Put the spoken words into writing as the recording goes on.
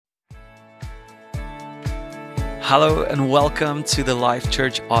Hello and welcome to the Life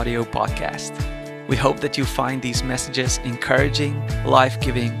Church audio podcast. We hope that you find these messages encouraging,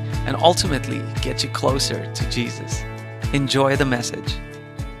 life-giving, and ultimately get you closer to Jesus. Enjoy the message.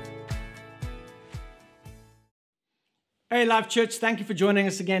 Hey, Life Church, thank you for joining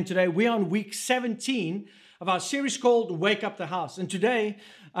us again today. We're on week 17 of our series called Wake Up the House. And today,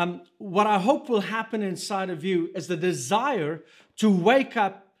 what I hope will happen inside of you is the desire to wake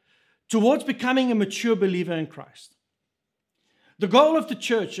up towards becoming a mature believer in Christ. The goal of the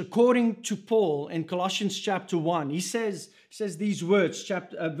church, according to Paul in Colossians chapter 1, he says these words,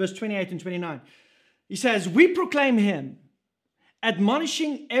 verse 28 and 29. He says, "We proclaim him,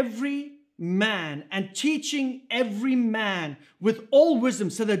 admonishing every man and teaching every man with all wisdom,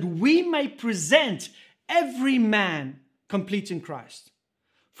 so that we may present every man complete in Christ.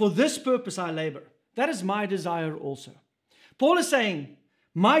 For this purpose I labor." That is my desire also. Paul is saying,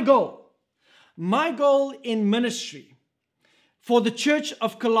 my goal in ministry for the church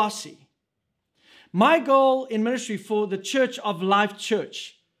of Colossae, my goal in ministry for the church of Life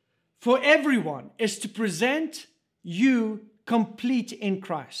Church, for everyone, is to present you complete in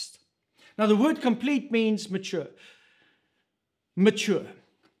Christ. Now, the word complete means mature. Mature.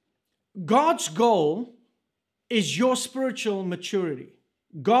 God's goal is your spiritual maturity.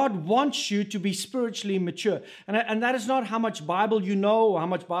 God wants you to be spiritually mature. And that is not how much Bible you know, or how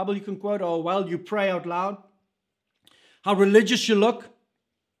much Bible you can quote, or well, you pray out loud, how religious you look.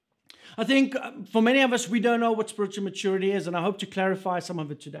 I think for many of us, we don't know what spiritual maturity is, and I hope to clarify some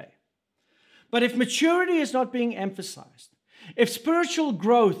of it today. But if maturity is not being emphasized, if spiritual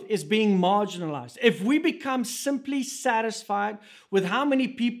growth is being marginalized, if we become simply satisfied with how many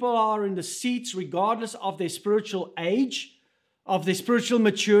people are in the seats regardless of their spiritual age, of their spiritual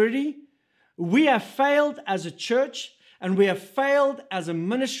maturity, we have failed as a church, and we have failed as a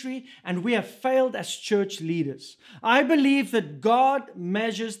ministry, and we have failed as church leaders. I believe that God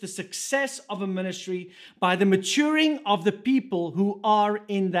measures the success of a ministry by the maturing of the people who are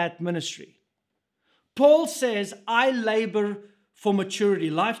in that ministry. Paul says, I labor for maturity.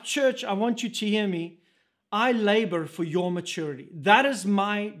 Life Church, I want you to hear me. I labor for your maturity. That is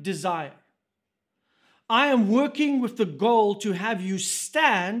my desire. I am working with the goal to have you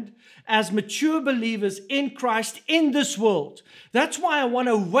stand as mature believers in Christ in this world. That's why I want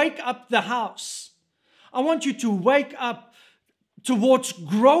to wake up the house. I want you to wake up towards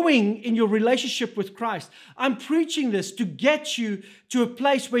growing in your relationship with Christ. I'm preaching this to get you to a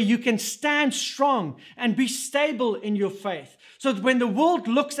place where you can stand strong and be stable in your faith, so that when the world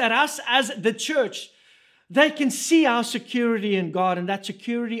looks at us as the church, they can see our security in God, and that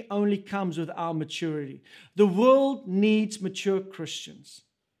security only comes with our maturity. The world needs mature Christians.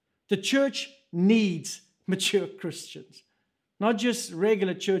 The church needs mature Christians, not just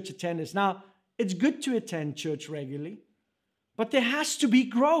regular church attenders. Now, it's good to attend church regularly, but there has to be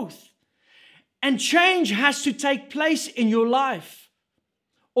growth, and change has to take place in your life.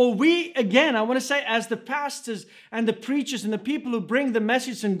 Or we, again, I want to say, as the pastors and the preachers and the people who bring the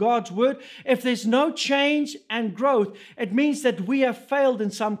message in God's word, if there's no change and growth, it means that we have failed in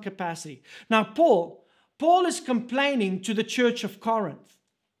some capacity. Now, Paul is complaining to the church of Corinth,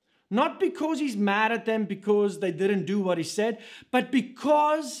 not because he's mad at them because they didn't do what he said, but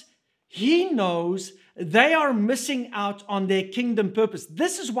because he knows they are missing out on their kingdom purpose.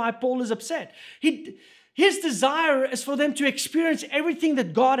 This is why Paul is upset. His desire is for them to experience everything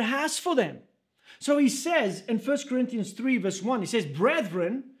that God has for them. So he says in 1 Corinthians 3 verse 1, he says,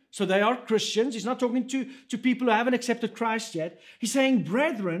 brethren, so they are Christians. He's not talking to people who haven't accepted Christ yet. He's saying,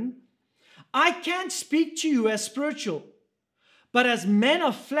 brethren, I can't speak to you as spiritual, but as men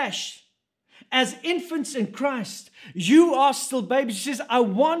of flesh, as infants in Christ. You are still babies. He says, I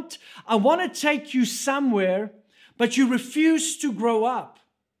want to take you somewhere, but you refuse to grow up.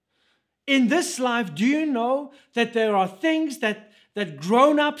 In this life, do you know that there are things that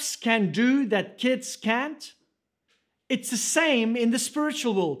grown-ups can do that kids can't? It's the same in the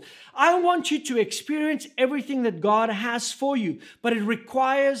spiritual world. I want you to experience everything that God has for you, but it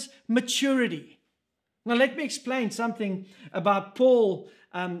requires maturity. Now, let me explain something about Paul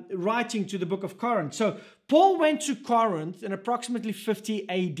writing to the book of Corinth. So, Paul went to Corinth in approximately 50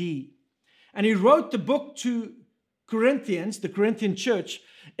 AD, and he wrote the book to Corinthians, the Corinthian church,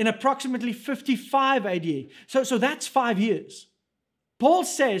 in approximately 55 AD. So that's 5 years. Paul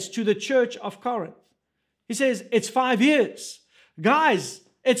says to the church of Corinth, he says, it's 5 years. Guys,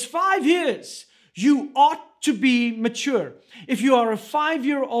 it's 5 years. You ought to be mature. If you are a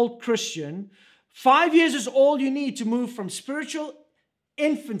 5-year-old Christian, 5 years is all you need to move from spiritual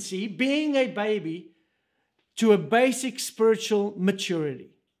infancy, being a baby, to a basic spiritual maturity.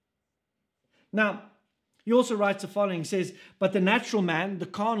 Now, he also writes the following. He says, "But the natural man, the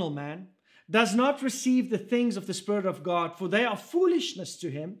carnal man, does not receive the things of the Spirit of God, for they are foolishness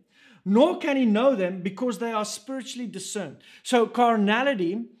to him, nor can he know them because they are spiritually discerned." So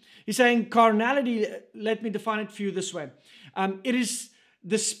carnality, he's saying carnality, let me define it for you this way. It is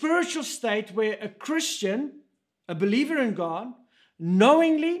the spiritual state where a Christian, a believer in God,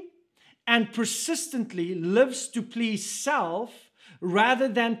 knowingly and persistently lives to please self rather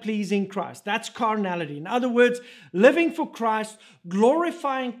than pleasing Christ. That's carnality. In other words, living for Christ,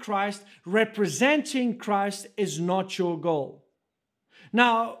 glorifying Christ, representing Christ is not your goal.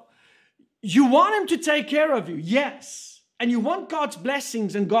 Now, you want him to take care of you, yes. And you want God's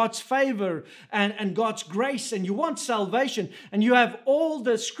blessings and God's favor and God's grace, and you want salvation, and you have all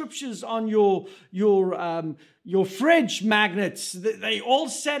the scriptures on your fridge magnets. They all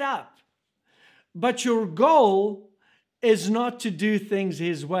set up. But your goal is not to do things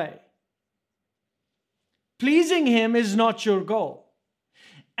his way. Pleasing him is not your goal.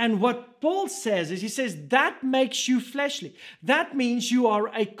 And what Paul says is, he says, that makes you fleshly. That means you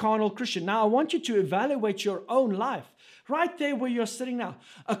are a carnal Christian. Now, I want you to evaluate your own life. Right there where you're sitting now.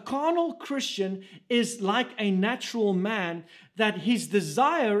 A carnal Christian is like a natural man that his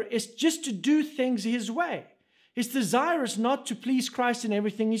desire is just to do things his way. His desire is not to please Christ in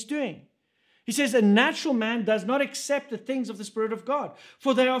everything he's doing. He says, a natural man does not accept the things of the Spirit of God,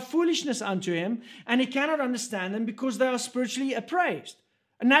 for they are foolishness unto him, and he cannot understand them because they are spiritually appraised.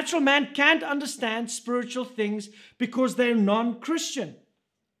 A natural man can't understand spiritual things because they're non-Christian.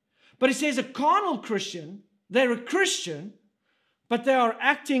 But he says a carnal Christian, they're a Christian, but they are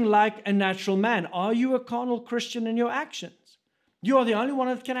acting like a natural man. Are you a carnal Christian in your actions? You are the only one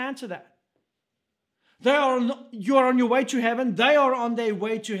that can answer that. You are on your way to heaven. They are on their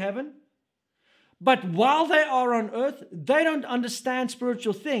way to heaven. But while they are on earth, they don't understand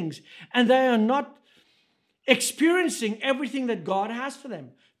spiritual things, and they are not experiencing everything that God has for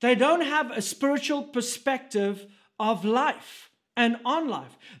them. They don't have a spiritual perspective of life and on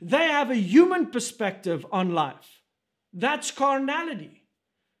life. They have a human perspective on life. That's carnality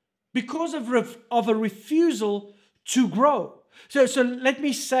because of a refusal to grow. So let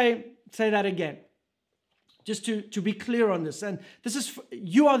me say that again. Just to be clear on this. And this is,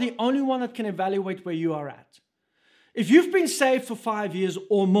 you are the only one that can evaluate where you are at. If you've been saved for 5 years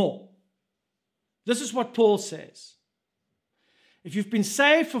or more, this is what Paul says. If you've been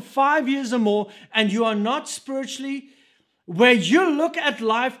saved for 5 years or more and you are not spiritually, where you look at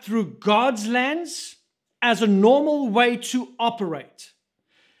life through God's lens as a normal way to operate,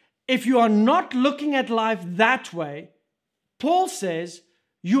 if you are not looking at life that way, Paul says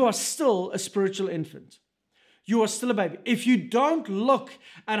you are still a spiritual infant. You are still a baby. If you don't look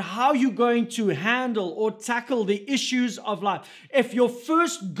at how you're going to handle or tackle the issues of life, if your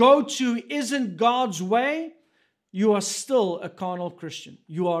first go-to isn't God's way, you are still a carnal Christian.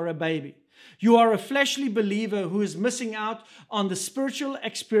 You are a baby. You are a fleshly believer who is missing out on the spiritual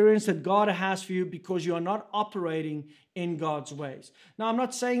experience that God has for you because you are not operating in God's ways. Now, I'm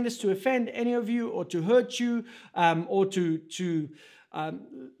not saying this to offend any of you or to hurt you or to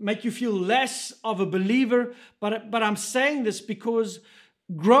make you feel less of a believer, but I'm saying this because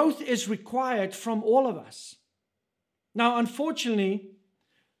growth is required from all of us. Now, unfortunately,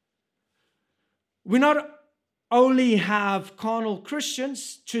 we not only have carnal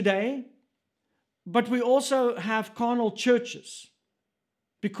Christians today, but we also have carnal churches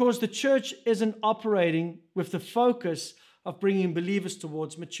because the church isn't operating with the focus of bringing believers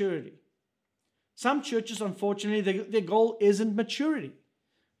towards maturity. Some churches, unfortunately, their goal isn't maturity.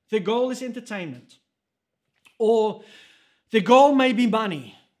 Their goal is entertainment. Or their goal may be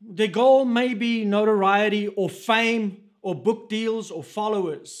money. Their goal may be notoriety or fame or book deals or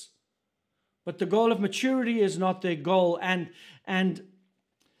followers. But the goal of maturity is not their goal. And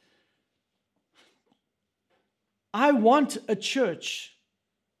I want a church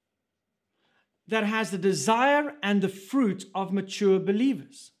that has the desire and the fruit of mature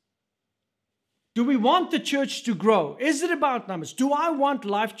believers. Do we want the church to grow? Is it about numbers? Do I want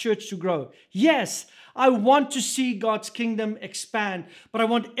Life Church to grow? Yes, I want to see God's kingdom expand, but I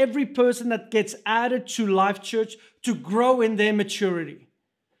want every person that gets added to Life Church to grow in their maturity.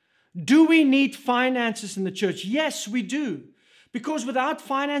 Do we need finances in the church? Yes, we do, because without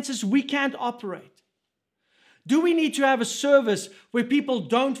finances, we can't operate. Do we need to have a service where people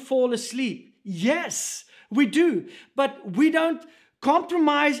don't fall asleep? Yes, we do, but we don't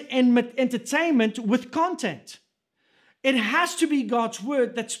compromise in entertainment with content. It has to be God's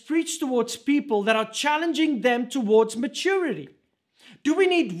word that's preached towards people that are challenging them towards maturity. Do we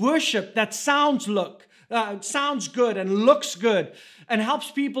need worship that sounds sounds good and looks good and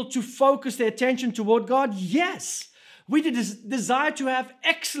helps people to focus their attention toward God? Yes. We desire to have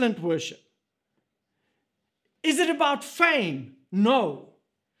excellent worship. Is it about fame? No.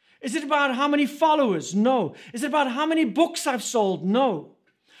 Is it about how many followers? No. Is it about how many books I've sold? No.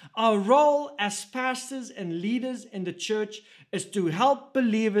 Our role as pastors and leaders in the church is to help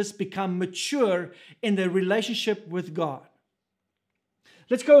believers become mature in their relationship with God.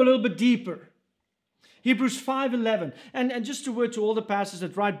 Let's go a little bit deeper. Hebrews 5:11. And just a word to all the pastors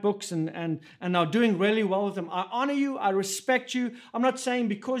that write books and are doing really well with them. I honor you. I respect you. I'm not saying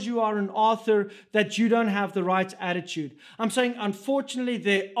because you are an author that you don't have the right attitude. I'm saying, unfortunately,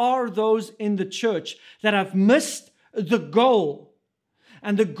 there are those in the church that have missed the goal.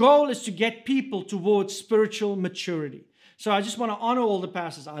 And the goal is to get people towards spiritual maturity. So I just want to honor all the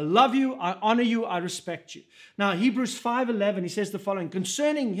pastors. I love you. I honor you. I respect you. Now, Hebrews 5:11, he says the following.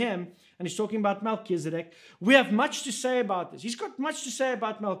 Concerning him, and he's talking about Melchizedek, we have much to say about this. He's got much to say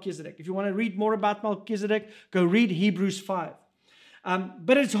about Melchizedek. If you want to read more about Melchizedek, go read Hebrews 5.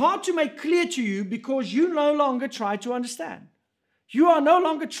 But it's hard to make clear to you because you no longer try to understand. You are no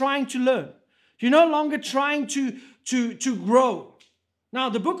longer trying to learn. You're no longer trying to grow. Now,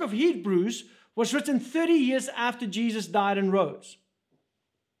 the book of Hebrews was written 30 years after Jesus died and rose.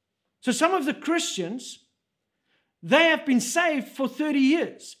 So some of the Christians, they have been saved for 30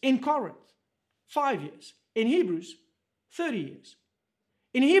 years. In Corinth, 5 years. In Hebrews, 30 years.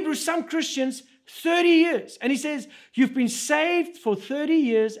 In Hebrews, some Christians, 30 years. And he says, you've been saved for 30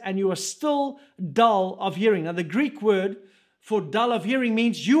 years and you are still dull of hearing. Now, the Greek word for dull of hearing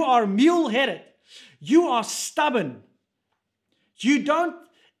means you are mule-headed. You are stubborn. You don't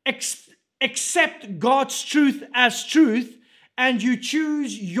accept God's truth as truth, and you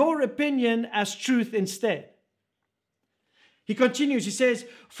choose your opinion as truth instead. He continues, he says,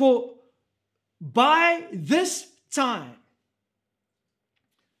 for by this time,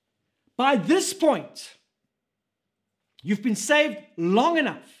 by this point, you've been saved long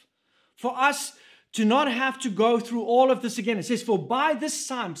enough for us to not have to go through all of this again. It says, for by this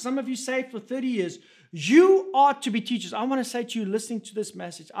time, some of you saved for 30 years, you ought to be teachers. I want to say to you, listening to this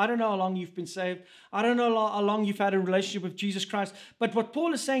message, I don't know how long you've been saved. I don't know how long you've had a relationship with Jesus Christ. But what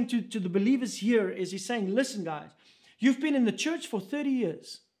Paul is saying to the believers here is he's saying, listen, guys, you've been in the church for 30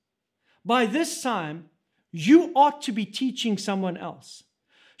 years. By this time, you ought to be teaching someone else.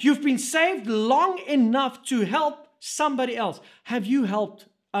 You've been saved long enough to help somebody else. Have you helped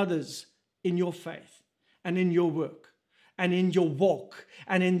others in your faith and in your work and in your walk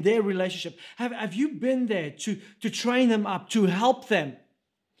and in their relationship? Have you been there to train them up, to help them?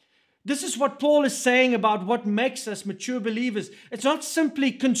 This is what Paul is saying about what makes us mature believers. It's not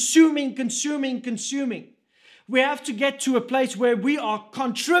simply consuming. We have to get to a place where we are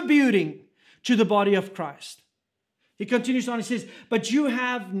contributing to the body of Christ. He continues on, he says, but you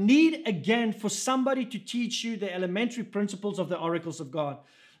have need again for somebody to teach you the elementary principles of the oracles of God.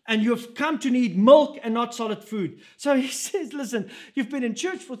 And you have come to need milk and not solid food. So he says, listen, you've been in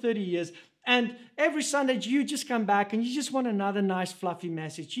church for 30 years. And every Sunday you just come back and you just want another nice fluffy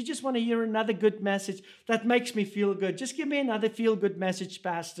message. You just want to hear another good message that makes me feel good. Just give me another feel good message,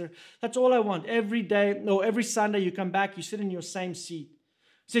 Pastor. That's all I want. Every day, no, every Sunday you come back, you sit in your same seat.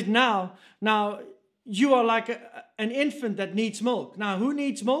 He said, now you are like an infant that needs milk. Now, who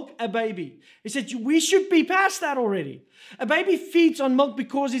needs milk? A baby. He said, we should be past that already. A baby feeds on milk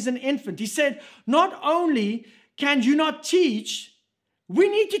because he's an infant. He said, not only can you not teach, we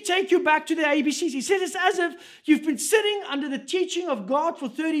need to take you back to the ABCs. He said, it's as if you've been sitting under the teaching of God for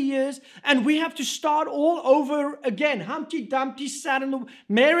 30 years and we have to start all over again. Humpty Dumpty sat in the...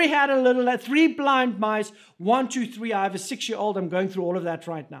 Mary had a little, 3 blind mice, 1, 2, 3. I have a 6-year-old. I'm going through all of that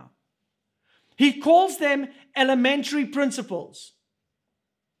right now. He calls them elementary principles.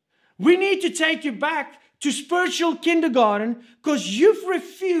 We need to take you back to spiritual kindergarten because you've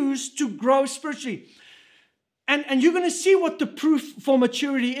refused to grow spiritually. And you're going to see what the proof for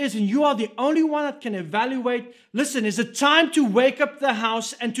maturity is. And you are the only one that can evaluate. Listen, is it time to wake up the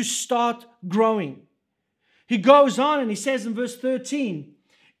house and to start growing? He goes on and he says in verse 13,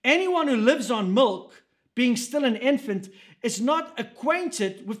 anyone who lives on milk, being still an infant, is not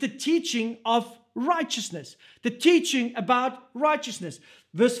acquainted with the teaching of righteousness. The teaching about righteousness.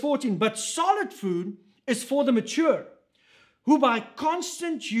 Verse 14, but solid food is for the mature, who by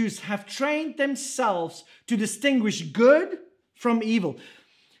constant use have trained themselves to distinguish good from evil.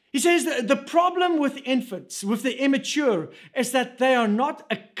 He says that the problem with infants, with the immature, is that they are not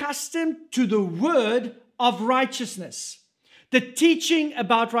accustomed to the word of righteousness. The teaching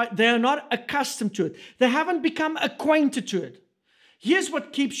about right, they are not accustomed to it. They haven't become acquainted to it. Here's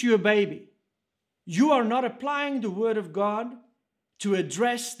what keeps you a baby. you are not applying the Word of God to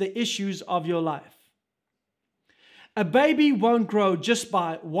address the issues of your life. A baby won't grow just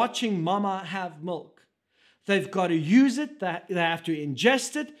by watching mama have milk. They've got to use it, they have to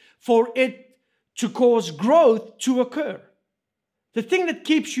ingest it for it to cause growth to occur. The thing that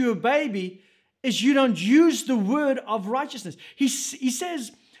keeps you a baby is you don't use the word of righteousness. He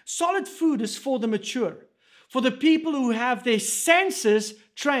says solid food is for the mature, for the people who have their senses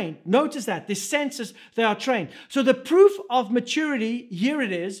trained. Notice that, their senses, they are trained. So the proof of maturity, here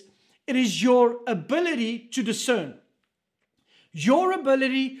it is your ability to discern. Your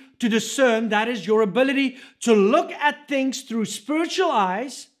ability to discern, that is your ability to look at things through spiritual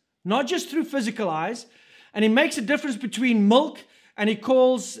eyes, not just through physical eyes. And he makes a difference between milk and he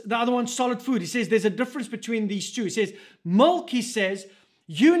calls the other one solid food. He says there's a difference between these two. He says milk, he says,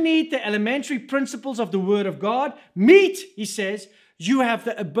 you need the elementary principles of the Word of God. Meat, he says, you have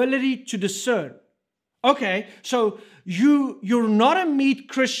the ability to discern. Okay, so you're not a meat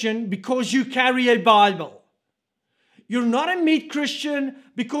Christian because you carry a Bible. You're not a meat Christian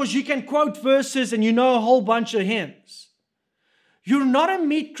because you can quote verses and you know a whole bunch of hymns. You're not a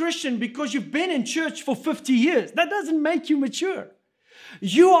meat Christian because you've been in church for 50 years. That doesn't make you mature.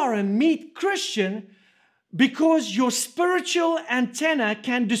 You are a meat Christian because your spiritual antenna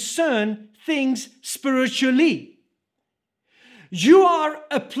can discern things spiritually. You are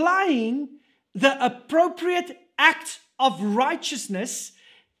applying the appropriate act of righteousness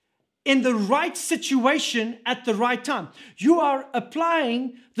in the right situation at the right time. You are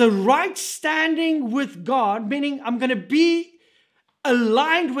applying the right standing with God, meaning I'm going to be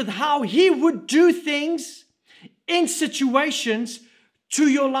aligned with how He would do things in situations to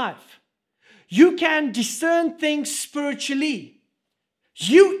your life. You can discern things spiritually.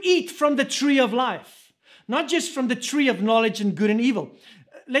 You eat from the tree of life, not just from the tree of knowledge and good and evil.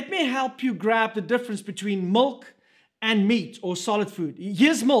 Let me help you grab the difference between milk and meat or solid food.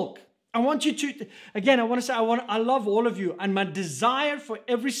 Here's milk. I want you to, again, I love all of you. And my desire for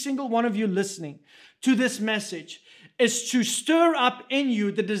every single one of you listening to this message is to stir up in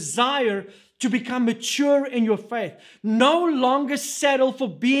you the desire to become mature in your faith. No longer settle for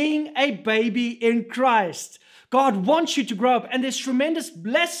being a baby in Christ. God wants you to grow up, and there's tremendous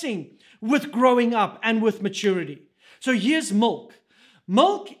blessing with growing up and with maturity. So here's milk.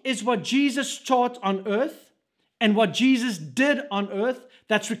 Milk is what Jesus taught on earth and what Jesus did on earth.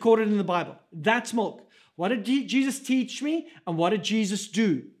 That's recorded in the Bible. That's milk. What did Jesus teach me and what did Jesus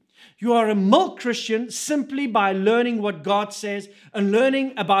do? You are a milk Christian simply by learning what God says and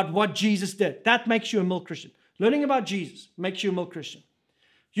learning about what Jesus did. That makes you a milk Christian. Learning about Jesus makes you a milk Christian.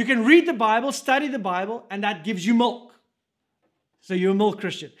 You can read the Bible, study the Bible, and that gives you milk. So you're a milk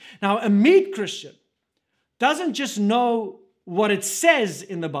Christian. Now, a meat Christian doesn't just know what it says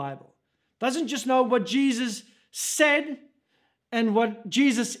in the Bible, doesn't just know what Jesus said and what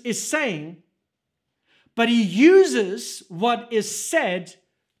Jesus is saying, but he uses what is said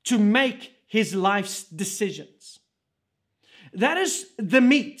to make his life's decisions. That is the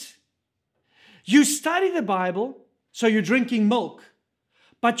meat. You study the Bible, so you're drinking milk,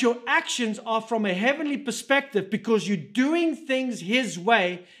 but your actions are from a heavenly perspective because you're doing things his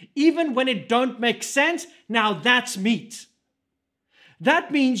way, even when it don't make sense. Now that's meat.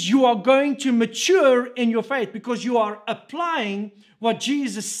 That means you are going to mature in your faith because you are applying what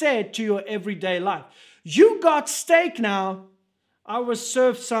Jesus said to your everyday life. You got steak now. I was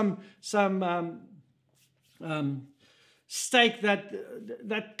served some steak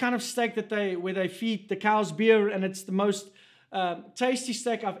that kind of steak where they feed the cows beer, and it's the most tasty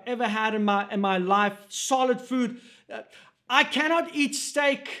steak I've ever had in my life. Solid food. I cannot eat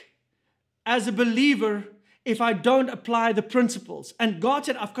steak as a believer if I don't apply the principles. And God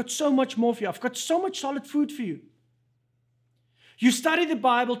said, I've got so much more for you. I've got so much solid food for you. You study the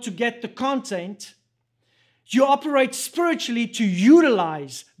Bible to get the content. You operate spiritually to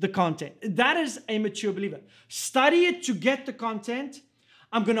utilize the content. That is a mature believer. Study it to get the content.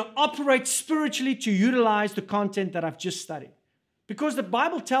 I'm going to operate spiritually to utilize the content that I've just studied. Because the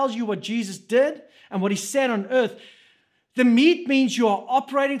Bible tells you what Jesus did and what he said on earth. The meat means you are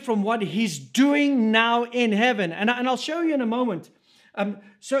operating from what he's doing now in heaven. And I'll show you in a moment.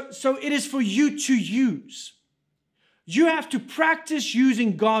 So it is for you to use. You have to practice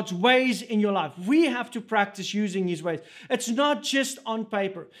using God's ways in your life. We have to practice using his ways. It's not just on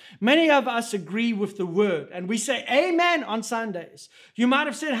paper. Many of us agree with the word and we say amen on Sundays. You might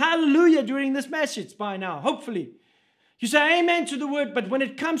have said hallelujah during this message by now, hopefully. You say amen to the word, but when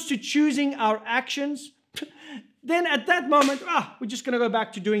it comes to choosing our actions, then at that moment, we're just going to go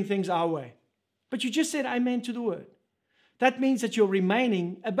back to doing things our way. But you just said amen to the word. That means that you're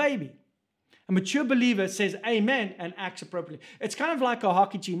remaining a baby. A mature believer says amen and acts appropriately. It's kind of like a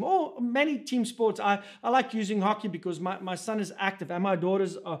hockey team or many team sports. I like using hockey because my son is active and my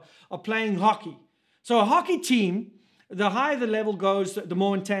daughters are playing hockey. So a hockey team, the higher the level goes, the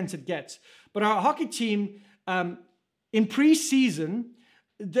more intense it gets. But our hockey team, in pre-season,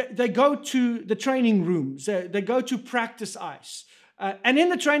 they go to the training rooms. They go to practice ice. And in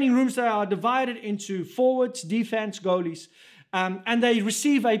the training rooms, they are divided into forwards, defense, goalies, and they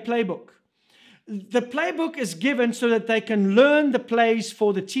receive a playbook. The playbook is given so that they can learn the plays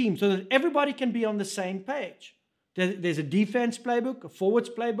for the team, so that everybody can be on the same page. There's a defense playbook, a forwards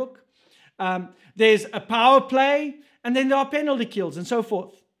playbook. There's a power play, and then there are penalty kills and so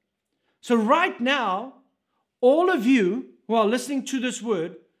forth. So right now, all of you who are listening to this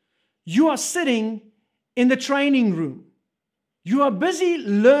word, you are sitting in the training room. You are busy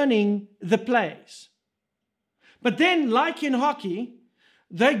learning the plays. But then, like in hockey,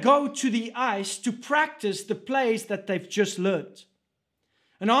 they go to the ice to practice the plays that they've just learned.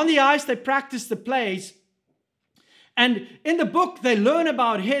 And on the ice, they practice the plays. And in the book, they learn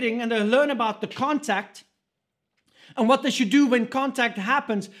about hitting and they learn about the contact and what they should do when contact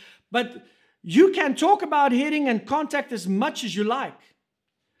happens. But you can talk about hitting and contact as much as you like.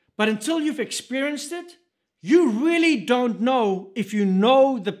 But until you've experienced it, you really don't know if you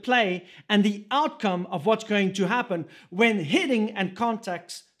know the play and the outcome of what's going to happen when hitting and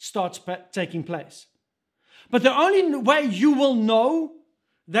contact starts taking place. But the only way you will know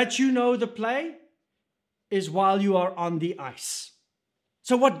that you know the play is while you are on the ice.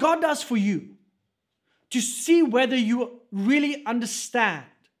 So what God does for you to see whether you really understand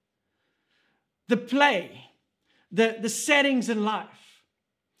the play, the settings in life,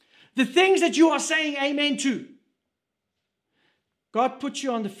 the things that you are saying amen to. God puts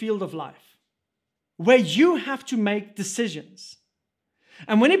you on the field of life where you have to make decisions.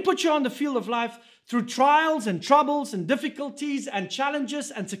 And when He puts you on the field of life through trials and troubles and difficulties and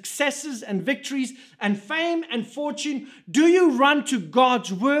challenges and successes and victories and fame and fortune, do you run to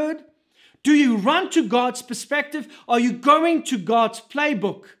God's word? Do you run to God's perspective? Are you going to God's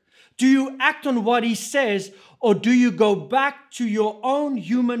playbook? Do you act on what He says? Or do you go back to your own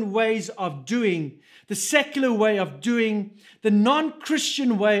human ways of doing, the secular way of doing, the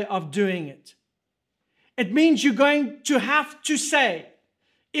non-Christian way of doing it? It means you're going to have to say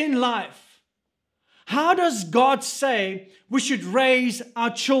in life, how does God say we should raise our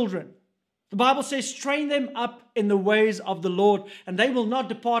children? The Bible says, train them up in the ways of the Lord, and they will not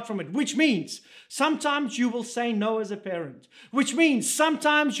depart from it, which means sometimes you will say no as a parent, which means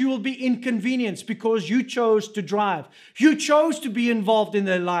sometimes you will be inconvenienced because you chose to drive. You chose to be involved in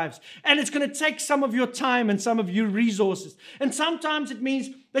their lives, and it's going to take some of your time and some of your resources. And sometimes it means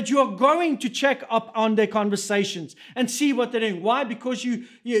that you are going to check up on their conversations and see what they're doing. Why? Because you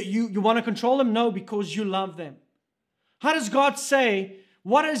want to control them? No, because you love them. How does God say?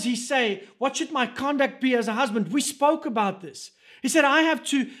 What does He say? What should my conduct be as a husband? We spoke about this. He said, I have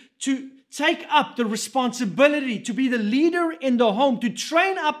to take up the responsibility to be the leader in the home, to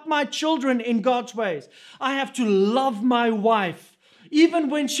train up my children in God's ways. I have to love my wife,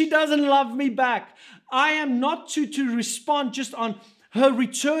 even when she doesn't love me back. I am not to respond just on her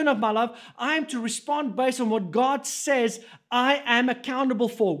return of my love. I am to respond based on what God says I am accountable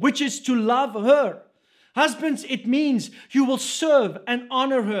for, which is to love her. Husbands, it means you will serve and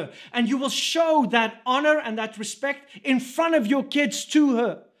honor her, and you will show that honor and that respect in front of your kids to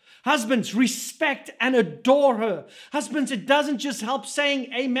her. Husbands, respect and adore her. Husbands, it doesn't just help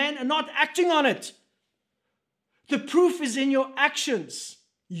saying amen and not acting on it. The proof is in your actions,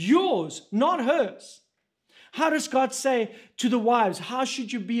 yours, not hers. How does God say to the wives, how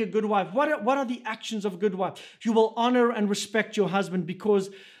should you be a good wife? What are the actions of a good wife? You will honor and respect your husband because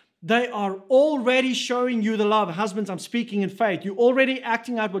they are already showing you the love. Husbands, I'm speaking in faith. You're already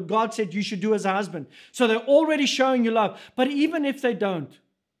acting out what God said you should do as a husband. So they're already showing you love. But even if they don't,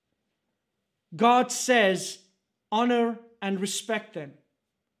 God says, honor and respect them.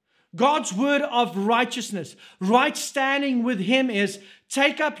 God's word of righteousness, right standing with Him is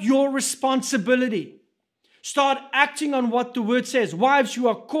take up your responsibility. Start acting on what the word says. Wives, you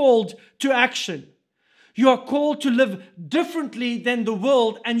are called to action. You are called to live differently than the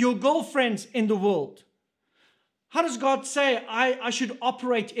world and your girlfriends in the world. How does God say I should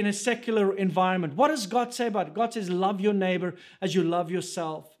operate in a secular environment? What does God say about it? God says, love your neighbor as you love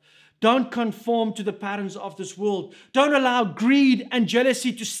yourself. Don't conform to the patterns of this world. Don't allow greed and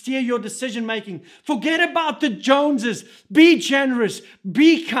jealousy to steer your decision making. Forget about the Joneses. Be generous,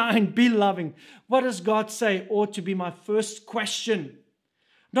 be kind, be loving. What does God say ought to be my first question?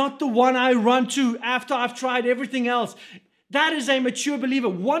 Not the one I run to after I've tried everything else. That is a mature believer.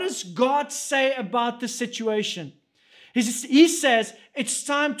 What does God say about the situation? He says it's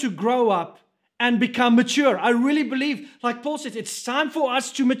time to grow up and become mature. I really believe, like Paul says, it's time for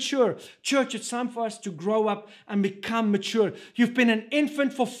us to mature. Church, it's time for us to grow up and become mature. You've been an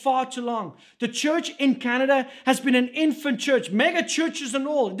infant for far too long. The church in Canada has been an infant church, mega churches and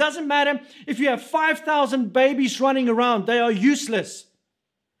all. It doesn't matter if you have 5,000 babies running around, they are useless.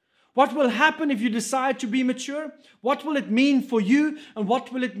 What will happen if you decide to be mature? What will it mean for you and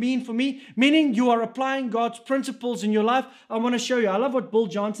what will it mean for me? Meaning you are applying God's principles in your life. I want to show you. I love what Bill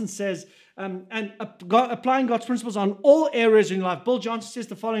Johnson says. Applying God's principles on all areas in your life. Bill Johnson says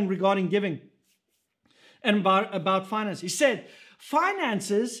the following regarding giving and about finance. He said,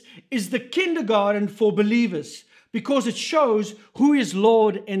 finances is the kindergarten for believers because it shows who is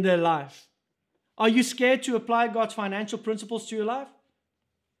Lord in their life. Are you scared to apply God's financial principles to your life?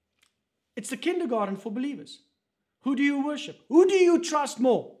 It's the kindergarten for believers. Who do you worship? Who do you trust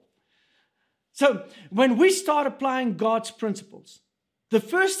more? So when we start applying God's principles, the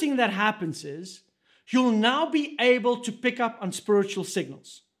first thing that happens is you'll now be able to pick up on spiritual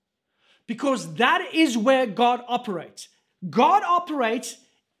signals. Because that is where God operates. God operates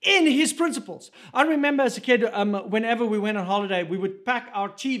in His principles. I remember as a kid, whenever we went on holiday, we would pack our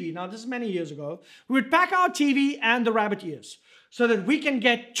TV. Now, this is many years ago. We would pack our TV and the rabbit ears so that we can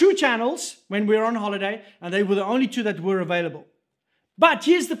get 2 channels when we were on holiday, and they were the only 2 that were available. But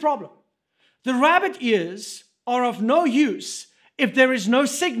here's the problem. The rabbit ears are of no use if there is no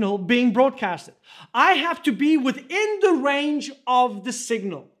signal being broadcasted. I have to be within the range of the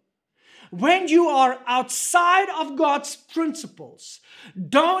signal. When you are outside of God's principles,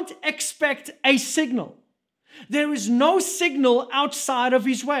 don't expect a signal. There is no signal outside of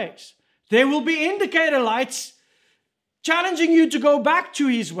His ways. There will be indicator lights challenging you to go back to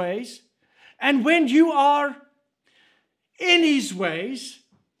His ways. And when you are in His ways,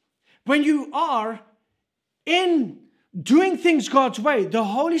 when you are in doing things God's way, the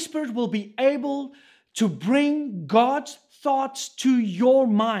Holy Spirit will be able to bring God's thoughts to your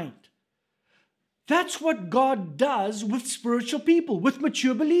mind. That's what God does with spiritual people, with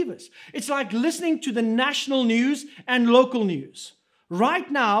mature believers. It's like listening to the national news and local news. Right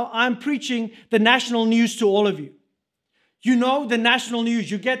now, I'm preaching the national news to all of you. You know the national news.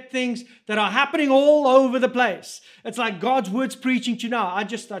 You get things that are happening all over the place. It's like God's word's preaching to you now. I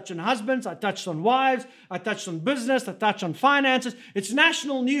just touched on husbands. I touched on wives. I touched on business. I touched on finances. It's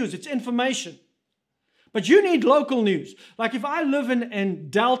national news. It's information. But you need local news. Like if I live in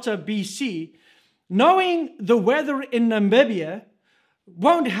Delta, BC, knowing the weather in Namibia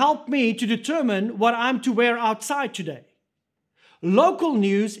won't help me to determine what I'm to wear outside today. Local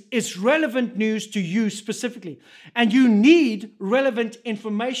news is relevant news to you specifically. And you need relevant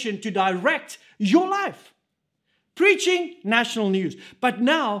information to direct your life. Preaching, national news. But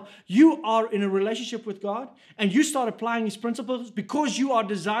now you are in a relationship with God and you start applying His principles because you are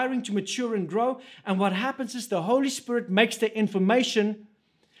desiring to mature and grow. And what happens is the Holy Spirit makes the information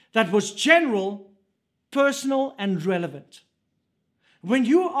that was general, personal, and relevant. When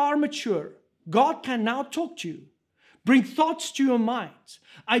you are mature, God can now talk to you. Bring thoughts to your minds,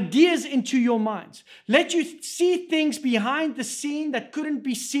 ideas into your minds. Let you see things behind the scene that couldn't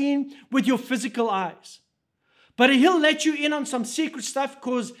be seen with your physical eyes. But He'll let you in on some secret stuff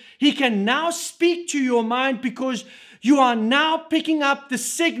because He can now speak to your mind because you are now picking up the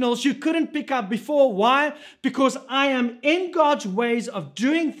signals you couldn't pick up before. Why? Because I am in God's ways of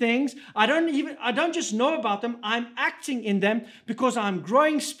doing things. I don't just know about them. I'm acting in them because I'm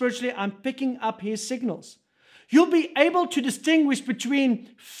growing spiritually. I'm picking up His signals. You'll be able to distinguish between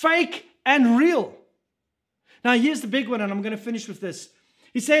fake and real. Now, here's the big one, and I'm going to finish with this.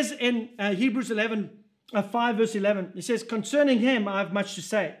 He says in Hebrews 5, verse 11, he says, concerning Him, I have much to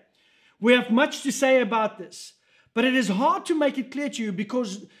say. We have much to say about this, but it is hard to make it clear to you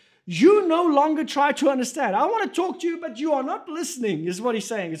because you no longer try to understand. I want to talk to you, but you are not listening, is what he's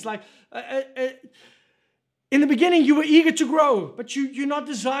saying. It's like, in the beginning, you were eager to grow, but you're not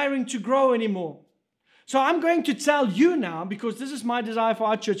desiring to grow anymore. So I'm going to tell you now, because this is my desire for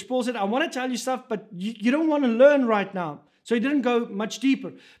our church. Paul said, I want to tell you stuff, but you don't want to learn right now. So he didn't go much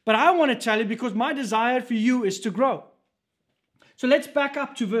deeper. But I want to tell you because my desire for you is to grow. So let's back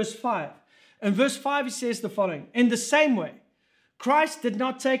up to verse 5. In verse 5, he says the following. In the same way, Christ did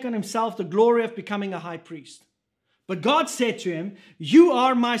not take on Himself the glory of becoming a high priest. But God said to Him, you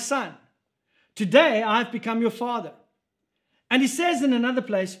are my son. Today I have become your father. And he says in another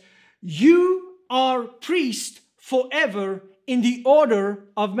place, you are priest forever in the order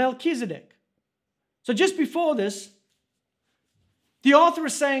of Melchizedek. So just before this, The author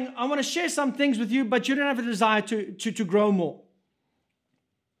is saying, I want to share some things with you, but you don't have a desire to grow more.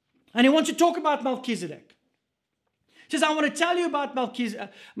 And he wants to talk about Melchizedek. He says, I want to tell you about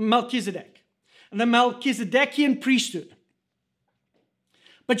Melchizedek and the Melchizedekian priesthood.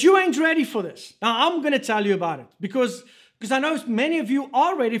 But you ain't ready for this. Now, I'm going to tell you about it because I know many of you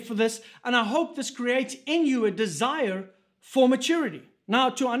are ready for this, and I hope this creates in you a desire for maturity. Now,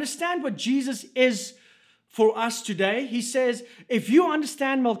 to understand what Jesus is for us today, he says, if you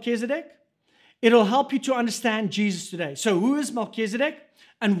understand Melchizedek, it'll help you to understand Jesus today. So who is Melchizedek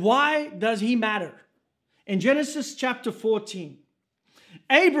and why does he matter? In Genesis chapter 14,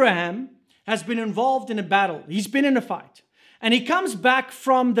 Abraham has been involved in a battle. He's been in a fight. And he comes back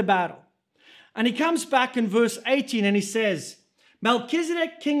from the battle. And he comes back in verse 18 and he says,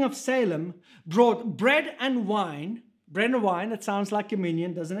 Melchizedek, king of Salem, brought bread and wine. Bread and wine, that sounds like a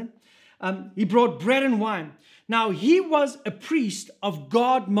minion, doesn't it? He brought bread and wine. Now, he was a priest of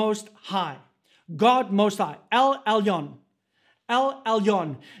God Most High. God Most High. El Elyon. El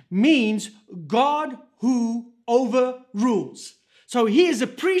Elyon means God who overrules. So he is a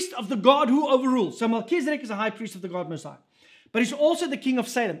priest of the God who overrules. So Melchizedek is a high priest of the God Most High. But he's also the king of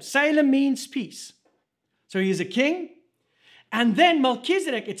Salem. Salem means peace. So he is a king. And then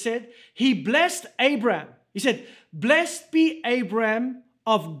Melchizedek, it said, he blessed Abraham. He said, blessed be Abraham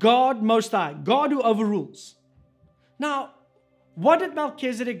of God Most High, God who overrules. Now, what did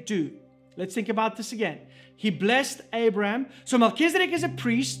Melchizedek do? Let's think about this again. He blessed Abraham. So Melchizedek is a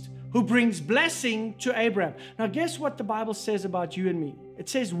priest who brings blessing to Abraham. Now, guess what the Bible says about you and me? It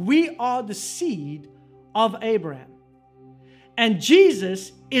says we are the seed of Abraham. And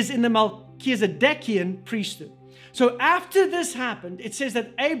Jesus is in the Melchizedekian priesthood. So after this happened, it says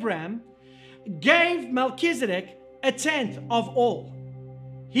that Abraham gave Melchizedek a tenth of all.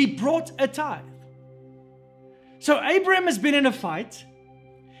 He brought a tithe. So Abraham has been in a fight.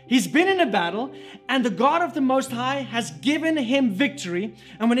 He's been in a battle, and the God of the Most High has given him victory.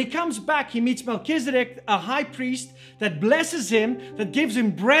 And when he comes back, he meets Melchizedek, a high priest that blesses him, that gives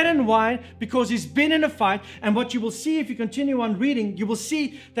him bread and wine because he's been in a fight. And what you will see if you continue on reading, you will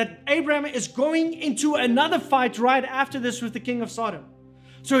see that Abraham is going into another fight right after this with the king of Sodom.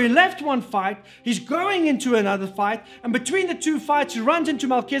 So he left one fight, he's going into another fight, and between the two fights, he runs into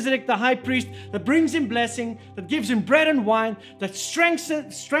Melchizedek, the high priest, that brings him blessing, that gives him bread and wine, that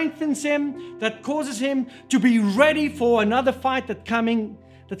strengthens him, that causes him to be ready for another fight that's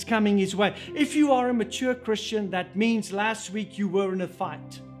coming his way. If you are a mature Christian, that means last week you were in a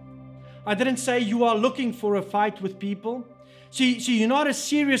fight. I didn't say you are looking for a fight with people. See, you're not a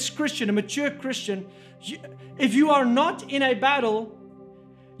serious Christian, a mature Christian. If you are not in a battle,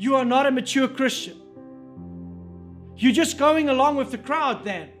 you are not a mature Christian. You're just going along with the crowd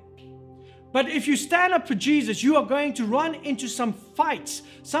then. But if you stand up for Jesus, you are going to run into some fights.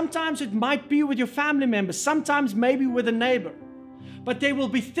 Sometimes it might be with your family members. Sometimes maybe with a neighbor. But there will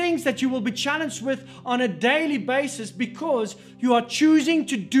be things that you will be challenged with on a daily basis because you are choosing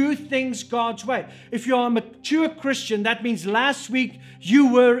to do things God's way. If you are a mature Christian, that means last week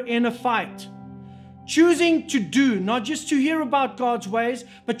you were in a fight. Choosing to do, not just to hear about God's ways,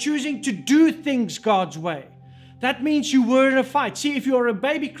 but choosing to do things God's way. That means you were in a fight. See, if you're a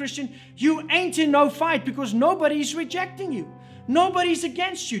baby Christian, you ain't in no fight because nobody's rejecting you. Nobody's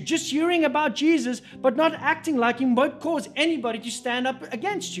against you. Just hearing about Jesus, but not acting like him won't cause anybody to stand up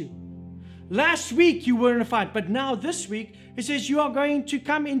against you. Last week you were in a fight, but now this week, he says you are going to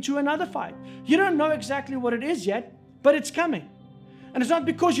come into another fight. You don't know exactly what it is yet, but it's coming. And it's not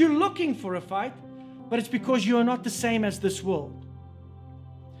because you're looking for a fight, but it's because you are not the same as this world.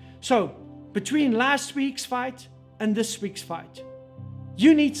 So, between last week's fight and this week's fight,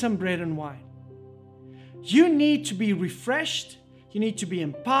 you need some bread and wine. You need to be refreshed. You need to be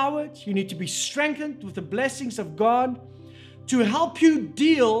empowered. You need to be strengthened with the blessings of God to help you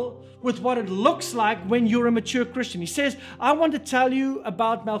deal with what it looks like when you're a mature Christian. He says, I want to tell you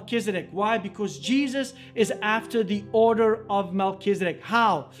about Melchizedek. Why? Because Jesus is after the order of Melchizedek.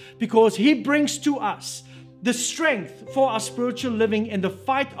 How? Because he brings to us the strength for our spiritual living in the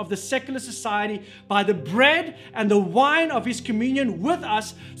fight of the secular society by the bread and the wine of his communion with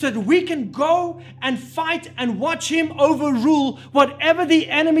us so that we can go and fight and watch him overrule whatever the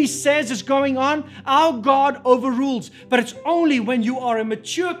enemy says is going on. Our God overrules. But it's only when you are a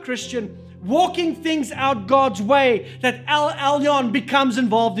mature Christian walking things out God's way that El Elyon becomes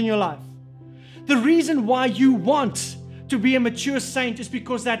involved in your life. The reason why you want to be a mature saint is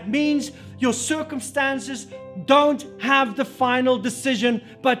because that means your circumstances don't have the final decision,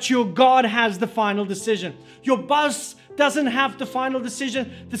 but your God has the final decision. Your boss doesn't have the final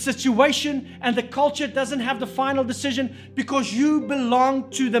decision. The situation and the culture doesn't have the final decision, because you belong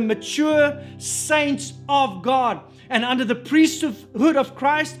to the mature saints of God. And under the priesthood of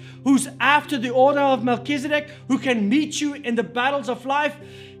Christ, who's after the order of Melchizedek, who can meet you in the battles of life.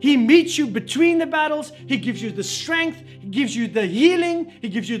 He meets you between the battles. He gives you the strength. He gives you the healing. He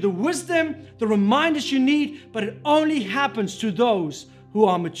gives you the wisdom, the reminders you need. But it only happens to those who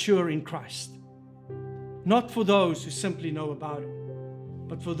are mature in Christ. Not for those who simply know about Him,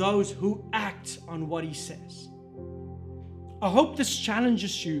 but for those who act on what He says. I hope this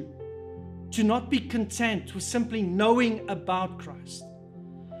challenges you to not be content with simply knowing about Christ,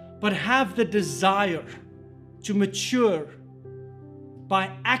 but have the desire to mature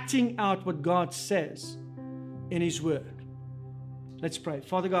by acting out what God says in His Word. Let's pray.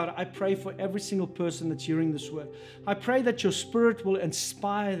 Father God, I pray for every single person that's hearing this word. I pray that your Spirit will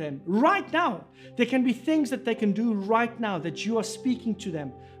inspire them right now. There can be things that they can do right now, that you are speaking to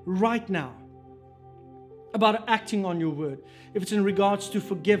them right now about acting on your word. If it's in regards to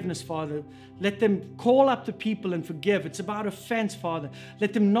forgiveness, Father, let them call up the people and forgive. It's about offense, Father.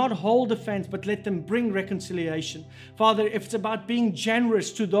 Let them not hold offense, but let them bring reconciliation. Father, if it's about being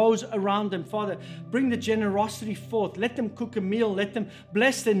generous to those around them, Father, bring the generosity forth. Let them cook a meal. Let them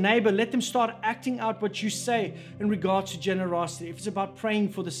bless their neighbor. Let them start acting out what you say in regards to generosity. If it's about praying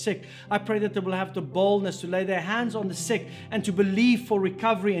for the sick, I pray that they will have the boldness to lay their hands on the sick and to believe for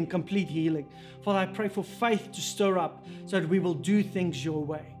recovery and complete healing. Father, I pray for faith to stir up so that we will do things your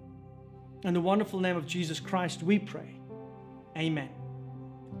way. In the wonderful name of Jesus Christ, we pray. Amen.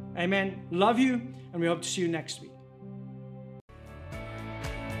 Amen. Love you, and we hope to see you next week.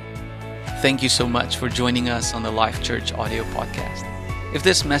 Thank you so much for joining us on the Life Church audio podcast. If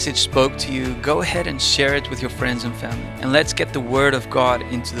this message spoke to you, go ahead and share it with your friends and family. And let's get the Word of God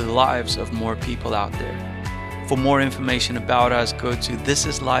into the lives of more people out there. For more information about us, go to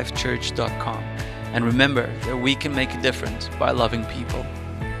thisislifechurch.com. And remember that we can make a difference by loving people.